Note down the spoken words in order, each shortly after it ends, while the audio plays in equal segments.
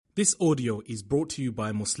This audio is brought to you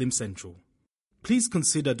by Muslim Central. Please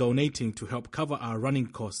consider donating to help cover our running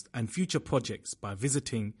costs and future projects by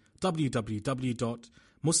visiting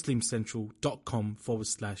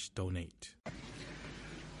www.muslimcentral.com/donate.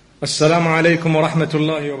 Assalamu alaikum wa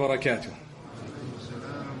rahmatullahi wa barakatuh.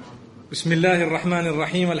 Bismillahir Rahmanir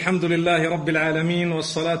Rahim. Alhamdulillahi Rabbil Alameen.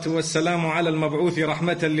 Wassalatu wassalamu ala al-mab'uthi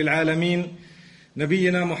rahmatan lil alameen.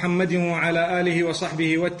 نبينا محمد وعلى آله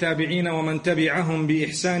وصحبه والتابعين ومن تبعهم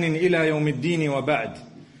بإحسان إلى يوم الدين وبعد.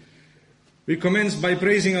 We commence by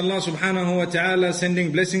praising Allah subhanahu wa ta'ala,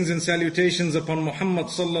 sending blessings and salutations upon Muhammad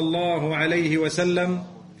sallallahu alayhi wa sallam,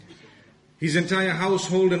 his entire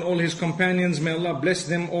household and all his companions. May Allah bless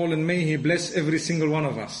them all and may He bless every single one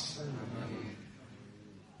of us.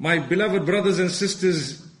 My beloved brothers and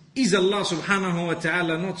sisters, is Allah subhanahu wa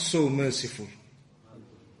ta'ala not so merciful?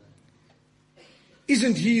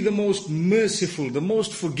 Isn't He the most merciful, the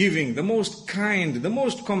most forgiving, the most kind, the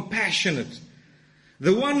most compassionate,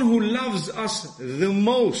 the one who loves us the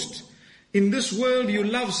most? In this world, you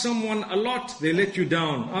love someone a lot, they let you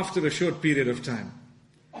down after a short period of time.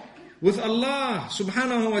 With Allah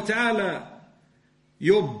subhanahu wa ta'ala,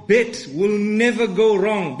 your bet will never go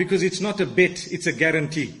wrong because it's not a bet, it's a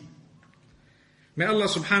guarantee. May Allah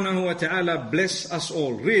subhanahu wa ta'ala bless us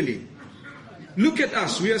all, really. Look at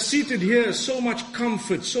us, we are seated here, so much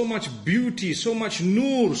comfort, so much beauty, so much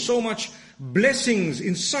nur, so much blessings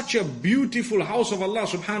in such a beautiful house of Allah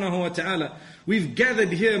subhanahu wa ta'ala. We've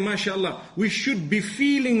gathered here, mashallah. We should be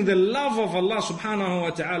feeling the love of Allah subhanahu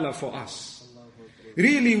wa ta'ala for us.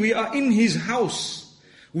 Really, we are in His house.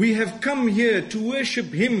 We have come here to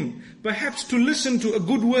worship Him, perhaps to listen to a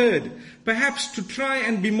good word, perhaps to try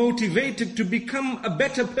and be motivated to become a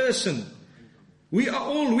better person. We are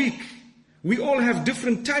all weak. We all have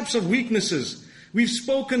different types of weaknesses. We've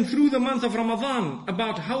spoken through the month of Ramadan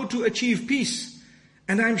about how to achieve peace.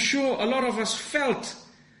 And I'm sure a lot of us felt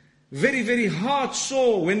very, very heart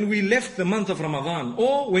sore when we left the month of Ramadan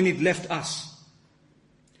or when it left us.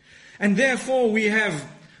 And therefore we have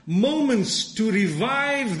moments to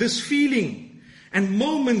revive this feeling and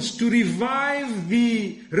moments to revive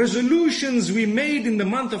the resolutions we made in the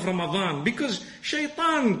month of Ramadan, because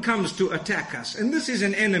shaitan comes to attack us, and this is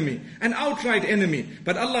an enemy, an outright enemy.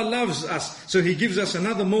 But Allah loves us, so He gives us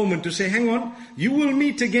another moment to say, hang on, you will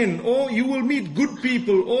meet again, or you will meet good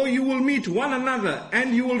people, or you will meet one another,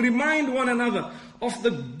 and you will remind one another of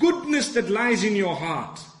the goodness that lies in your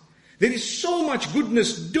heart. There is so much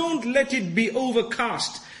goodness. Don't let it be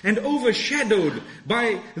overcast and overshadowed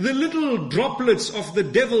by the little droplets of the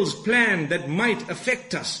devil's plan that might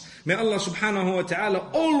affect us. May Allah subhanahu wa ta'ala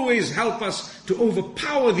always help us to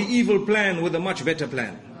overpower the evil plan with a much better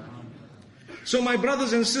plan. So my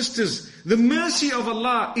brothers and sisters, the mercy of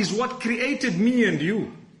Allah is what created me and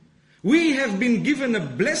you. We have been given a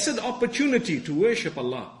blessed opportunity to worship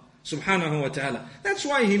Allah subhanahu wa ta'ala. That's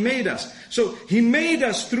why He made us. So He made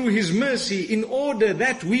us through His mercy in order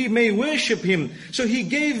that we may worship Him. So He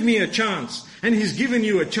gave me a chance, and He's given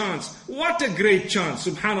you a chance. What a great chance,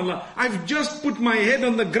 subhanallah. I've just put my head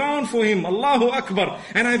on the ground for Him, Allahu Akbar,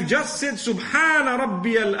 and I've just said, Subhana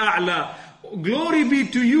Rabbi al-A'la. Glory be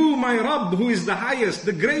to you, my Rabb, who is the highest,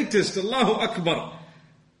 the greatest, Allahu Akbar.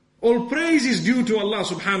 All praise is due to Allah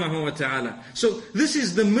subhanahu wa ta'ala. So this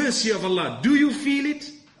is the mercy of Allah. Do you feel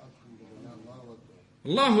it?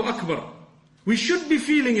 Allahu Akbar. We should be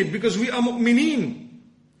feeling it because we are mu'mineen.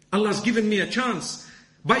 Allah's given me a chance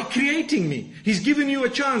by creating me. He's given you a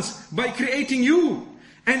chance by creating you.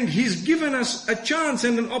 And He's given us a chance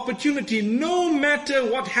and an opportunity, no matter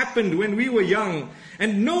what happened when we were young,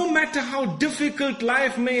 and no matter how difficult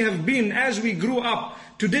life may have been as we grew up.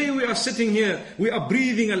 Today we are sitting here, we are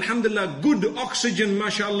breathing, alhamdulillah, good oxygen,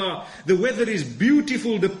 mashallah. The weather is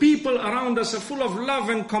beautiful, the people around us are full of love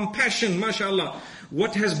and compassion, mashallah.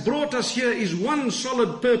 What has brought us here is one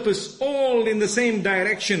solid purpose, all in the same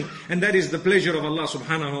direction, and that is the pleasure of Allah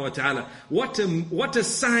subhanahu wa ta'ala. What a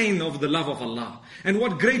sign of the love of Allah, and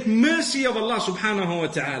what great mercy of Allah subhanahu wa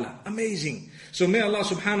ta'ala. Amazing. So may Allah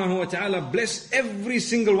subhanahu wa ta'ala bless every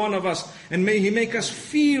single one of us, and may He make us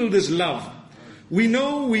feel this love. We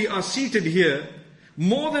know we are seated here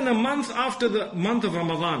more than a month after the month of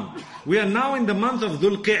Ramadan. We are now in the month of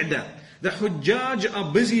Dhul Qa'dah. The Hujjaj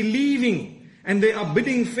are busy leaving, and they are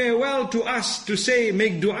bidding farewell to us to say,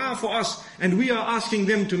 make dua for us, and we are asking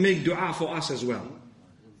them to make dua for us as well.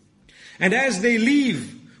 And as they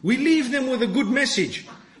leave, we leave them with a good message.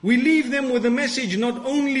 We leave them with a message not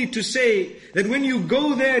only to say that when you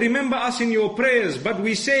go there, remember us in your prayers, but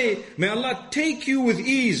we say, may Allah take you with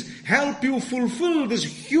ease, help you fulfill this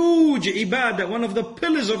huge ibadah, one of the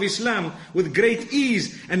pillars of Islam, with great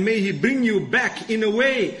ease, and may He bring you back in a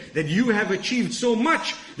way that you have achieved so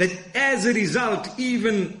much that as a result,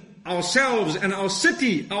 even ourselves and our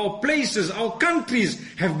city, our places, our countries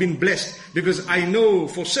have been blessed. Because I know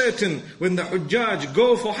for certain when the Hujjaj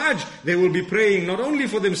go for Hajj, they will be praying not only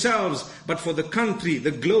for themselves, but for the country,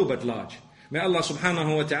 the globe at large. May Allah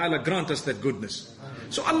subhanahu wa ta'ala grant us that goodness.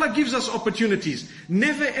 So Allah gives us opportunities.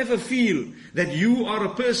 Never ever feel that you are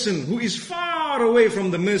a person who is far away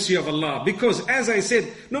from the mercy of Allah. Because as I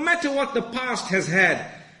said, no matter what the past has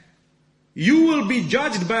had, you will be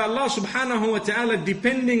judged by Allah subhanahu wa ta'ala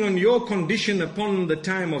depending on your condition upon the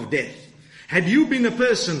time of death. Had you been a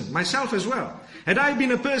person, myself as well, had I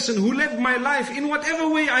been a person who led my life in whatever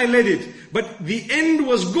way I led it, but the end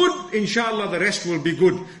was good, inshallah the rest will be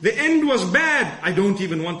good. The end was bad, I don't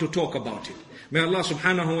even want to talk about it. May Allah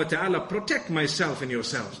subhanahu wa ta'ala protect myself and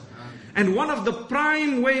yourselves. And one of the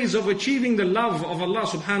prime ways of achieving the love of Allah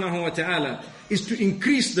subhanahu wa ta'ala is to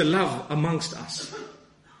increase the love amongst us.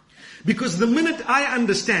 Because the minute I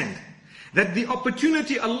understand that the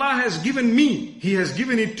opportunity Allah has given me, He has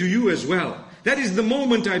given it to you as well. That is the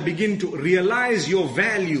moment I begin to realize your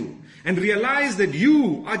value and realize that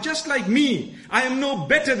you are just like me. I am no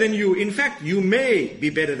better than you. In fact, you may be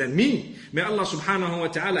better than me. May Allah subhanahu wa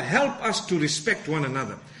ta'ala help us to respect one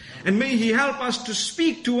another. And may He help us to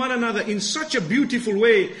speak to one another in such a beautiful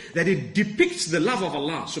way that it depicts the love of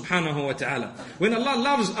Allah subhanahu wa ta'ala. When Allah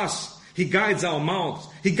loves us, He guides our mouths,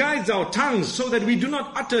 He guides our tongues so that we do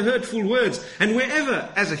not utter hurtful words. And wherever,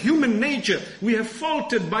 as a human nature, we have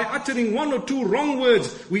faltered by uttering one or two wrong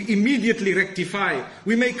words, we immediately rectify.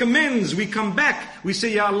 We make amends, we come back. We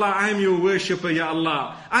say, Ya Allah, I am your worshipper, Ya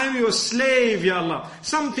Allah. I am your slave, Ya Allah.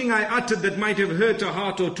 Something I uttered that might have hurt a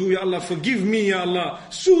heart or two, Ya Allah, forgive me, Ya Allah.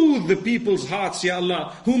 Soothe the people's hearts, Ya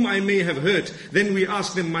Allah, whom I may have hurt. Then we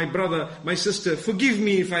ask them, my brother, my sister, forgive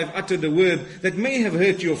me if I've uttered a word that may have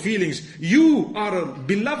hurt your feelings. You are a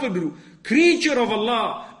beloved creature of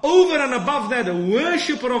Allah. Over and above that, a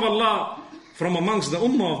worshipper of Allah from amongst the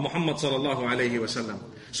ummah of Muhammad sallallahu alayhi wasallam.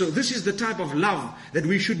 So this is the type of love that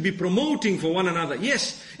we should be promoting for one another.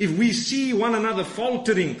 Yes, if we see one another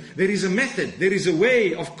faltering, there is a method, there is a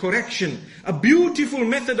way of correction, a beautiful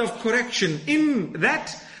method of correction. In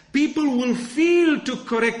that, people will feel to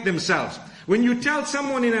correct themselves. When you tell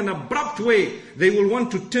someone in an abrupt way, they will want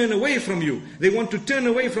to turn away from you. They want to turn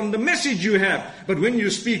away from the message you have. But when you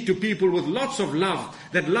speak to people with lots of love,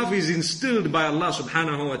 that love is instilled by Allah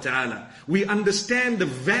subhanahu wa ta'ala. We understand the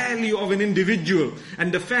value of an individual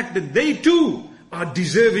and the fact that they too are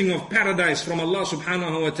deserving of paradise from Allah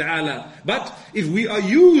subhanahu wa ta'ala. But if we are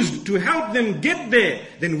used to help them get there,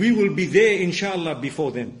 then we will be there inshallah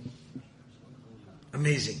before them.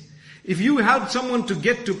 Amazing. If you helped someone to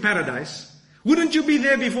get to paradise, wouldn't you be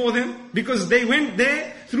there before them? Because they went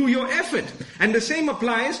there through your effort. And the same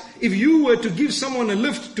applies if you were to give someone a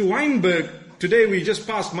lift to Weinberg. Today we just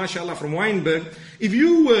passed, mashallah, from Weinberg. If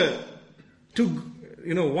you were to,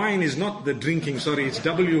 wine is not the drinking, sorry, it's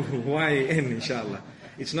W-Y-N, inshallah.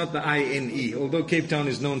 It's not the I-N-E, although Cape Town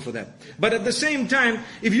is known for that. But at the same time,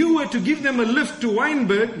 if you were to give them a lift to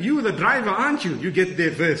Weinberg, you the driver, aren't you? You get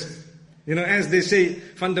there first. As they say,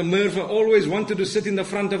 Van der Merwe always wanted to sit in the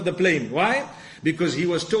front of the plane. Why? Because he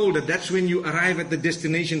was told that that's when you arrive at the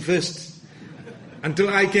destination first. Until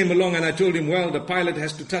I came along and I told him, well, the pilot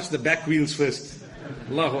has to touch the back wheels first.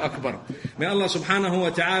 Allahu Akbar. May Allah subhanahu wa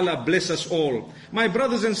ta'ala bless us all. My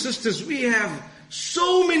brothers and sisters, we have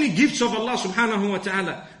so many gifts of Allah subhanahu wa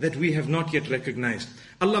ta'ala that we have not yet recognized.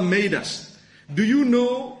 Allah made us. Do you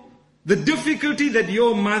know the difficulty that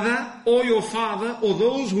your mother or your father or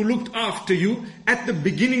those who looked after you at the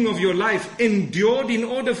beginning of your life endured in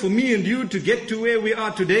order for me and you to get to where we are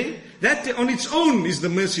today? That on its own is the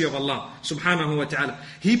mercy of Allah subhanahu wa ta'ala.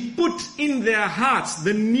 He put in their hearts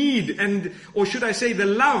the need or should I say the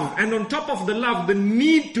love, and on top of the love, the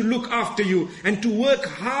need to look after you and to work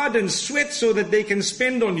hard and sweat so that they can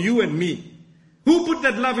spend on you and me. Who put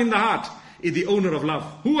that love in the heart? The owner of love.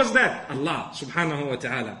 Who was that? Allah subhanahu wa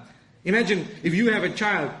ta'ala. Imagine if you have a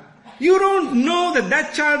child, you don't know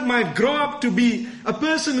that child might grow up to be a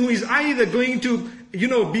person who is either going to,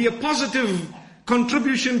 be a positive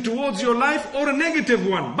contribution towards your life or a negative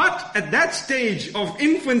one. But at that stage of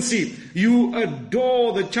infancy, you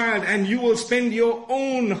adore the child and you will spend your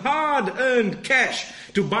own hard-earned cash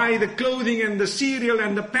to buy the clothing and the cereal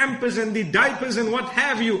and the pampers and the diapers and what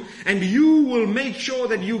have you. And you will make sure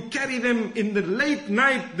that you carry them in the late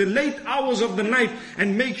night, the late hours of the night,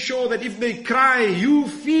 and make sure that if they cry, you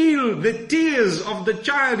feel the tears of the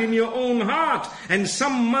child in your own heart. And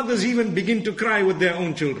some mothers even begin to cry with their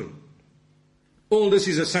own children. All this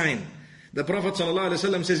is a sign. The Prophet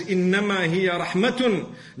ﷺ says, إِنَّمَا هِيَ رَحْمَةٌ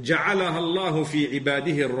جَعَلَهَا اللَّهُ فِي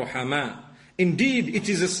عِبَادِهِ الرُّحَمَاءِ. Indeed, it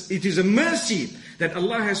is a mercy that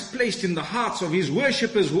Allah has placed in the hearts of His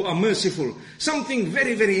worshippers who are merciful. Something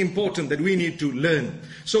very, very important that we need to learn.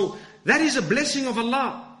 So, that is a blessing of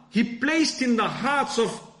Allah. He placed in the hearts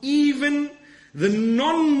of even the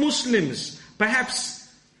non-Muslims,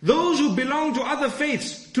 perhaps those who belong to other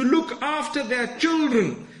faiths, to look after their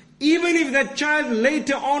children. Even if that child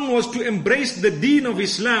later on was to embrace the deen of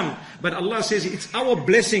Islam. But Allah says it's our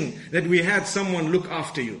blessing that we had someone look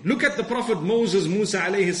after you. Look at the Prophet Moses, Musa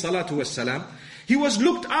alayhi salatu wassalam. He was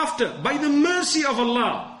looked after by the mercy of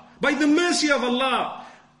Allah. By the mercy of Allah.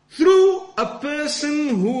 Through a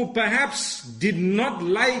person who perhaps did not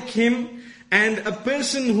like him, and a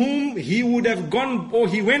person whom he would have gone, or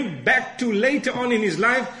he went back to later on in his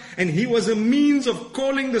life, and he was a means of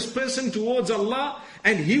calling this person towards Allah.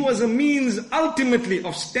 And he was a means ultimately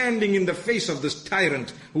of standing in the face of this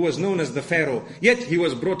tyrant who was known as the Pharaoh. Yet he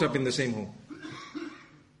was brought up in the same home.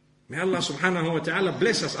 May Allah subhanahu wa ta'ala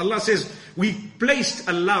bless us. Allah says, we placed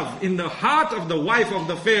a love in the heart of the wife of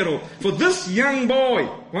the Pharaoh for this young boy.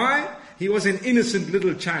 Why? He was an innocent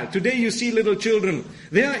little child. Today you see little children,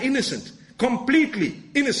 they are innocent, completely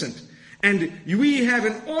innocent. And we have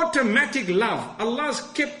an automatic love. Allah's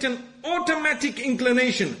kept an automatic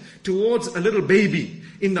inclination towards a little baby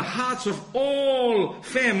in the hearts of all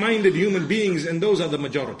fair-minded human beings, and those are the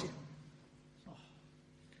majority.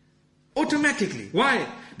 Automatically. Why?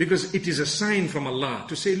 Because it is a sign from Allah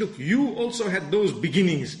to say, look, you also had those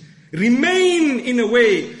beginnings. Remain in a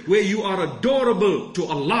way where you are adorable to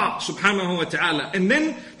Allah subhanahu wa ta'ala, and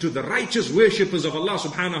then to the righteous worshippers of Allah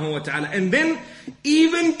subhanahu wa ta'ala, and then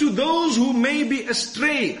even to those who may be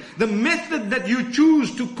astray. The method that you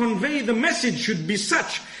choose to convey the message should be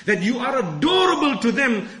such that you are adorable to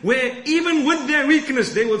them, where even with their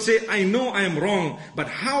weakness they will say, I know I am wrong, but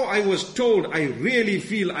how I was told, I really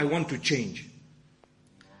feel I want to change.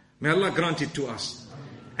 May Allah grant it to us.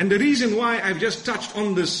 And the reason why I've just touched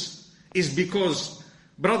on this is because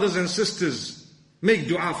brothers and sisters make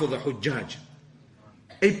dua for the Hujjaj.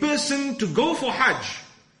 A person to go for Hajj,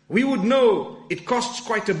 we would know it costs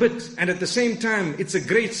quite a bit, and at the same time it's a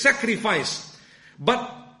great sacrifice.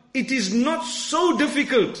 But it is not so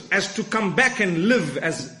difficult as to come back and live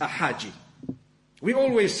as a Haji. We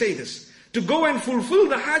always say this. To go and fulfill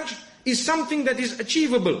the Hajj is something that is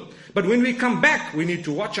achievable. But when we come back, we need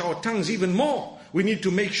to watch our tongues even more. We need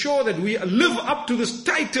to make sure that we live up to this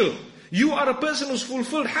title. You are a person who's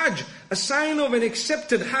fulfilled Hajj. A sign of an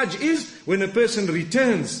accepted Hajj is when a person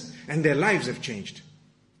returns and their lives have changed.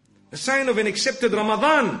 A sign of an accepted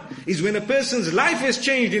Ramadan is when a person's life has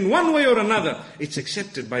changed in one way or another. It's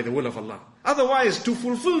accepted by the will of Allah. Otherwise, to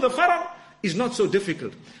fulfill the farad is not so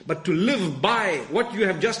difficult. But to live by what you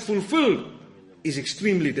have just fulfilled is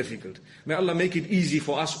extremely difficult. May Allah make it easy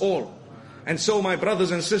for us all. And so, my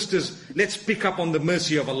brothers and sisters, let's pick up on the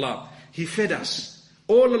mercy of Allah. He fed us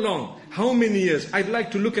all along. How many years? I'd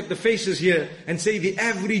like to look at the faces here and say the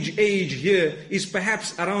average age here is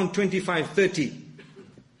perhaps around 25, 30.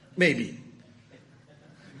 Maybe.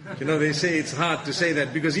 You know, they say it's hard to say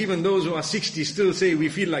that because even those who are 60 still say we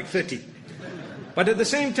feel like 30. But at the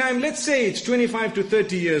same time, let's say it's 25 to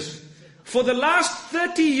 30 years. For the last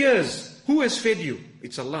 30 years, who has fed you?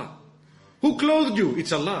 It's Allah. Who clothed you?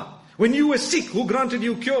 It's Allah. When you were sick, who granted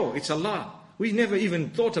you cure? It's Allah. We never even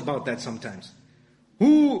thought about that sometimes.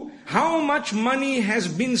 How much money has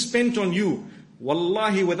been spent on you?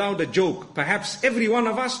 Wallahi, without a joke, perhaps every one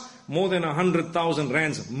of us, more than 100,000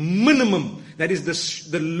 rands minimum. That is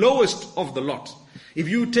the lowest of the lot. If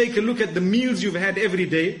you take a look at the meals you've had every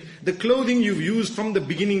day, the clothing you've used from the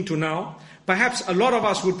beginning to now, perhaps a lot of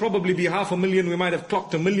us would probably be 500,000, we might have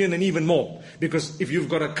clocked 1 million and even more. Because if you've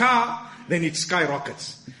got a car, then it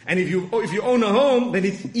skyrockets. And if you own a home, then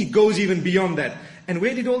it goes even beyond that. And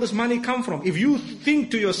where did all this money come from? If you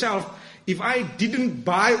think to yourself, if I didn't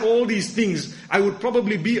buy all these things, I would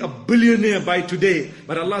probably be a billionaire by today.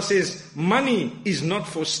 But Allah says, money is not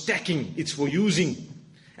for stacking, it's for using.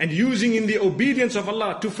 And using in the obedience of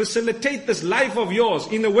Allah to facilitate this life of yours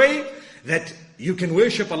in a way that you can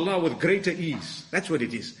worship Allah with greater ease. That's what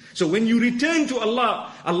it is. So when you return to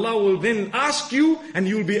Allah, Allah will then ask you, and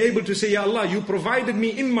you'll be able to say, Ya Allah, you provided me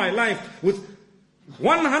in my life with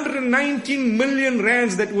 119 million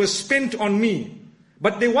rands that was spent on me.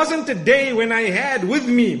 But there wasn't a day when I had with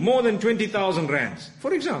me more than 20,000 rands,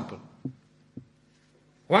 for example.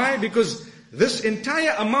 Why? Because this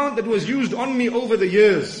entire amount that was used on me over the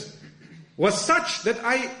years was such that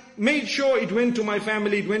I made sure it went to my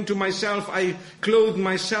family, it went to myself, I clothed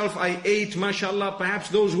myself, I ate, mashallah, perhaps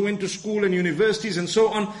those who went to school and universities and so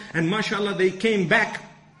on, and mashallah, they came back,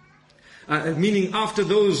 meaning after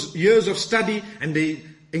those years of study, and they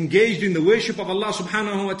engaged in the worship of Allah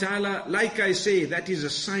subhanahu wa ta'ala. Like I say, that is a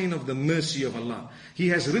sign of the mercy of Allah. He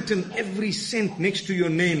has written every cent next to your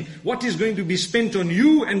name. What is going to be spent on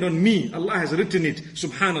you and on me? Allah has written it,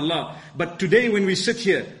 subhanallah. But today when we sit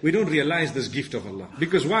here, we don't realize this gift of Allah.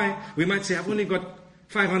 Because why? We might say, I've only got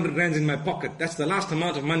 500 rands in my pocket. That's the last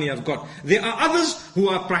amount of money I've got. There are others who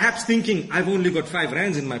are perhaps thinking, I've only got 5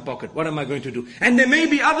 rands in my pocket. What am I going to do? And there may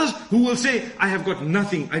be others who will say, I have got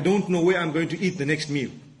nothing. I don't know where I'm going to eat the next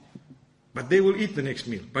meal. But they will eat the next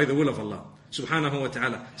meal by the will of Allah subhanahu wa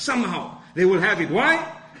ta'ala. Somehow they will have it. Why?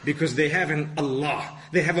 Because they have an Allah.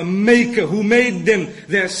 They have a maker who made them.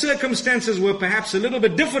 Their circumstances were perhaps a little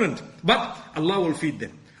bit different, but Allah will feed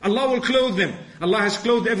them. Allah will clothe them. Allah has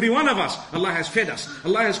clothed every one of us. Allah has fed us.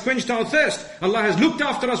 Allah has quenched our thirst. Allah has looked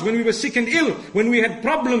after us when we were sick and ill, when we had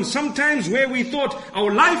problems sometimes where we thought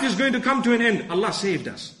our life is going to come to an end. Allah saved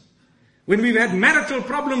us. When we've had marital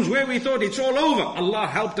problems where we thought it's all over, Allah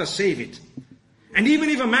helped us save it. And even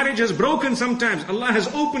if a marriage has broken sometimes, Allah has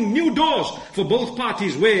opened new doors for both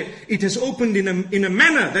parties where it has opened in a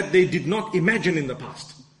manner that they did not imagine in the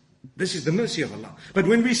past. This is the mercy of Allah. But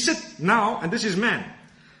when we sit now, and this is man,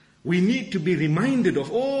 we need to be reminded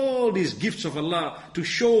of all these gifts of Allah to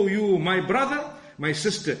show you, my brother, my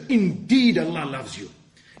sister, indeed Allah loves you.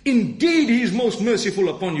 Indeed, He is most merciful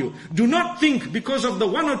upon you. Do not think because of the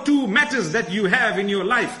 1 or 2 matters that you have in your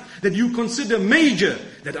life, that you consider major,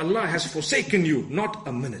 that Allah has forsaken you. Not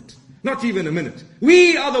a minute. Not even a minute.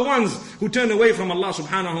 We are the ones who turn away from Allah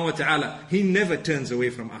subhanahu wa ta'ala. He never turns away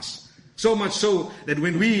from us. So much so that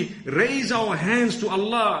when we raise our hands to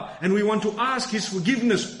Allah and we want to ask His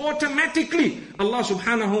forgiveness, automatically Allah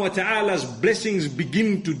subhanahu wa ta'ala's blessings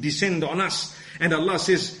begin to descend on us. And Allah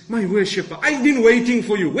says, my worshipper, I've been waiting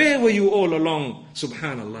for you. Where were you all along?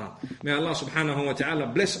 Subhanallah. May Allah subhanahu wa ta'ala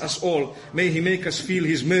bless us all. May He make us feel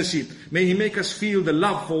His mercy. May He make us feel the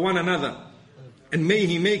love for one another. And may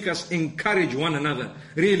He make us encourage one another.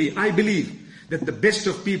 Really, I believe that the best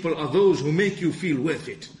of people are those who make you feel worth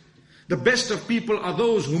it. The best of people are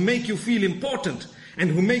those who make you feel important and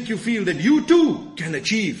who make you feel that you too can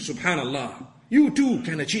achieve. Subhanallah. You too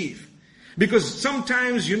can achieve. Because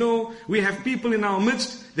sometimes, we have people in our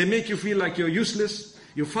midst, they make you feel like you're useless,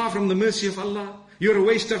 you're far from the mercy of Allah, you're a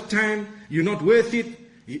waste of time, you're not worth it.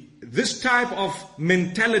 This type of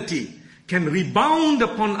mentality can rebound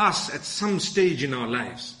upon us at some stage in our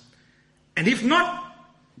lives. And if not,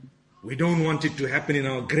 we don't want it to happen in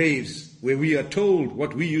our graves, where we are told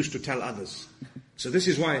what we used to tell others. So this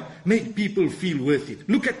is why, make people feel worth it.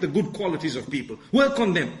 Look at the good qualities of people. Work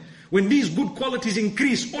on them. When these good qualities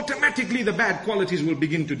increase, automatically the bad qualities will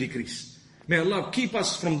begin to decrease. May Allah keep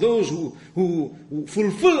us from those who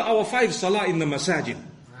fulfill our 5 salah in the masajid.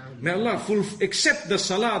 May Allah accept the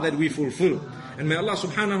salah that we fulfill. And may Allah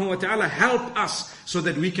subhanahu wa ta'ala help us so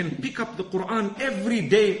that we can pick up the Quran every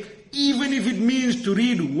day, even if it means to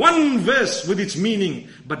read 1 verse with its meaning.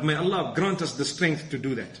 But may Allah grant us the strength to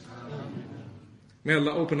do that. May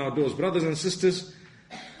Allah open our doors. Brothers and sisters,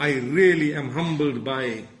 I really am humbled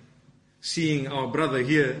by seeing our brother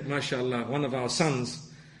here, mashallah, one of our sons.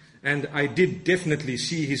 And I did definitely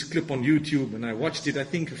see his clip on YouTube, and I watched it, I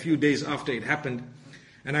think, a few days after it happened.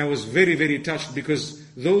 And I was very, very touched, because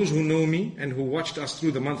those who know me and who watched us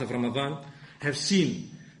through the month of Ramadan have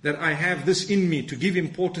seen that I have this in me to give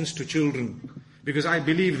importance to children, because I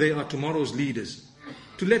believe they are tomorrow's leaders.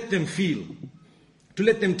 To let them feel, to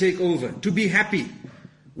let them take over, to be happy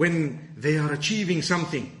when they are achieving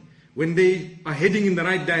something, when they are heading in the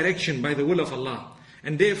right direction by the will of Allah.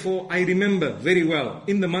 And therefore, I remember very well,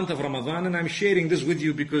 in the month of Ramadan, and I'm sharing this with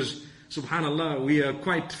you because, subhanallah, we are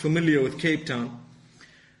quite familiar with Cape Town.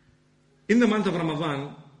 In the month of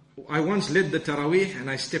Ramadan, I once led the Taraweeh and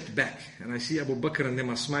I stepped back, and I see Abu Bakr and them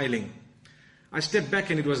are smiling. I stepped back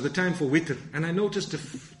and it was the time for witr, and I noticed a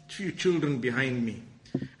few children behind me.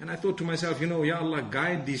 And I thought to myself, Ya Allah,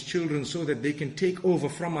 guide these children so that they can take over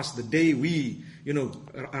from us the day we,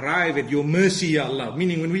 arrive at your mercy, Ya Allah.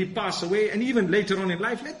 Meaning when we pass away, and even later on in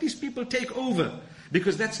life, let these people take over.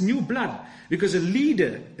 Because that's new blood. Because a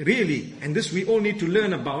leader, really, and this we all need to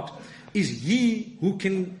learn about, is he who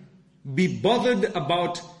can be bothered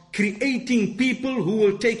about creating people who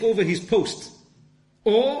will take over his post.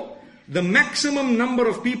 Or the maximum number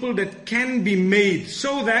of people that can be made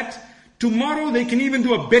so that tomorrow they can even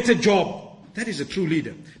do a better job. That is a true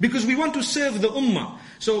leader. Because we want to serve the ummah.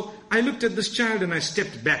 So I looked at this child and I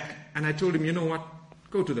stepped back and I told him, you know what?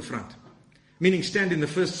 Go to the front. Meaning stand in the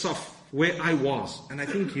first saf where I was. And I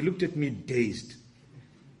think he looked at me dazed.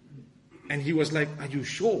 And he was like, are you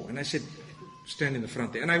sure? And I said, stand in the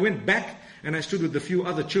front there. And I went back and I stood with a few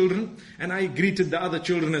other children and I greeted the other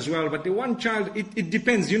children as well. But the one child, it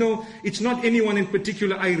depends. You know, it's not anyone in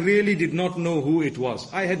particular. I really did not know who it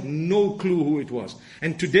was. I had no clue who it was.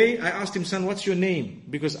 And today I asked him, son, what's your name?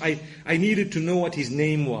 Because I needed to know what his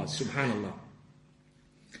name was. Subhanallah.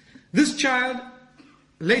 This child,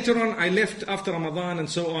 later on I left after Ramadan and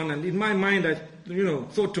so on. And in my mind I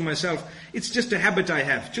thought to myself, it's just a habit I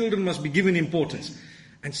have. Children must be given importance.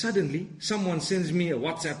 And suddenly someone sends me a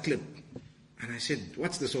WhatsApp clip. And I said,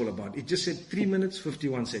 what's this all about? It just said 3 minutes,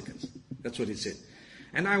 51 seconds. That's what it said.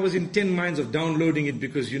 And I was in 10 minds of downloading it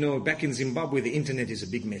because, back in Zimbabwe, the internet is a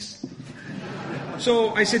big mess. So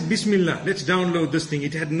I said, Bismillah, let's download this thing.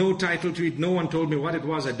 It had no title to it. No one told me what it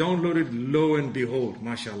was. I downloaded, lo and behold,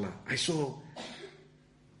 mashallah. I saw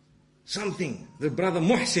something. The brother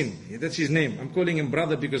Muhsin, that's his name. I'm calling him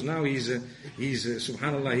brother because now he's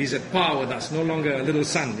subhanallah, he's at par with us. No longer a little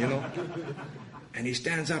son, And he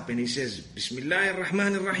stands up and he says, Bismillahir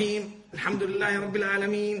Rahmanir Rahim, Alhamdulillahi Rabbil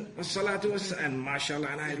Alameen, Wassalatu Wassalam. And mashallah,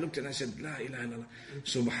 and I looked and I said, La ilaha illallah,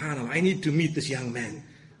 subhanallah, I need to meet this young man.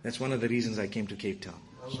 That's one of the reasons I came to Cape Town.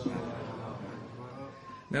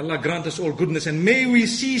 May Allah grant us all goodness and may we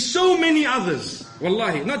see so many others.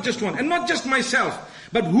 Wallahi, not just one, and not just myself,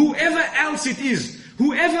 but whoever else it is,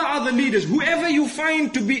 whoever are the leaders, whoever you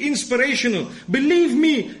find to be inspirational, believe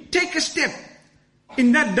me, take a step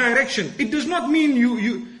in that direction. It does not mean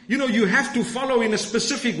you have to follow in a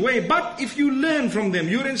specific way, but if you learn from them,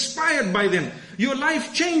 you're inspired by them, your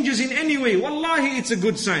life changes in any way, wallahi, it's a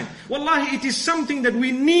good sign. Wallahi, it is something that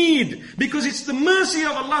we need, because it's the mercy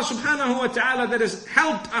of Allah subhanahu wa ta'ala that has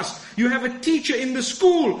helped us. You have a teacher in the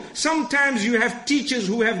school. Sometimes you have teachers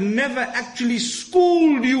who have never actually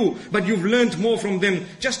schooled you, but you've learned more from them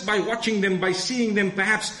just by watching them, by seeing them,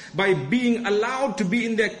 perhaps by being allowed to be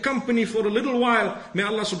in their company for a little while. May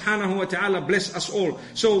Allah subhanahu wa ta'ala bless us all.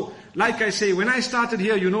 So, like I say, when I started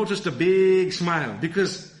here, you noticed a big smile,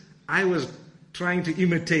 because I was trying to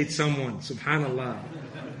imitate someone, subhanallah.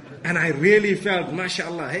 And I really felt,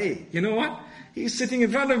 mashallah, hey, you know what? He's sitting in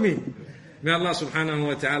front of me. May Allah subhanahu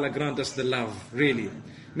wa ta'ala grant us the love, really.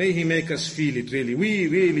 May He make us feel it, really. We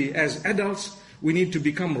really, as adults, we need to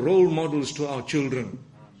become role models to our children.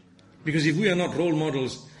 Because if we are not role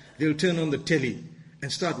models, they'll turn on the telly and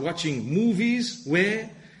start watching movies where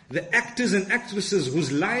the actors and actresses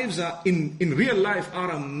whose lives are in real life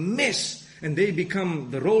are a mess. And they become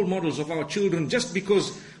the role models of our children just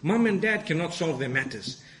because mom and dad cannot solve their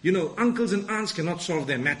matters. Uncles and aunts cannot solve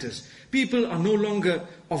their matters. People are no longer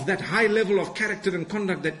of that high level of character and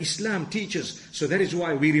conduct that Islam teaches. So that is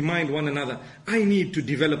why we remind one another, I need to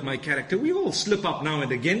develop my character. We all slip up now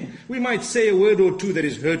and again. We might say a word or two that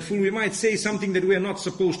is hurtful. We might say something that we are not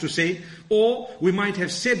supposed to say. Or we might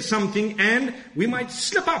have said something and we might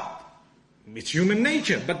slip up. It's human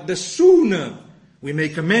nature. But the sooner we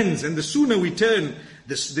make amends, and the sooner we turn,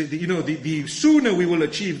 the sooner we will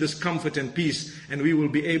achieve this comfort and peace, and we will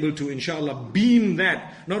be able to, inshallah, beam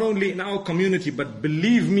that, not only in our community, but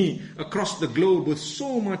believe me, across the globe with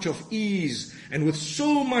so much of ease, and with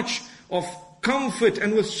so much of comfort,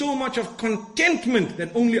 and with so much of contentment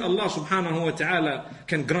that only Allah subhanahu wa ta'ala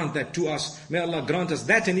can grant that to us. May Allah grant us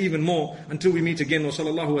that and even more until we meet again. Wa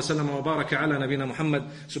sallallahu wa sallam wa baraka ala nabina Muhammad.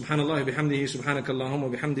 Subhanallah bihamdihi,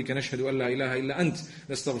 subhanakallahumma bihamdika, nashhadu an la ilaha illa ant,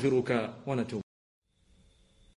 nastaghfiruka wa natubu.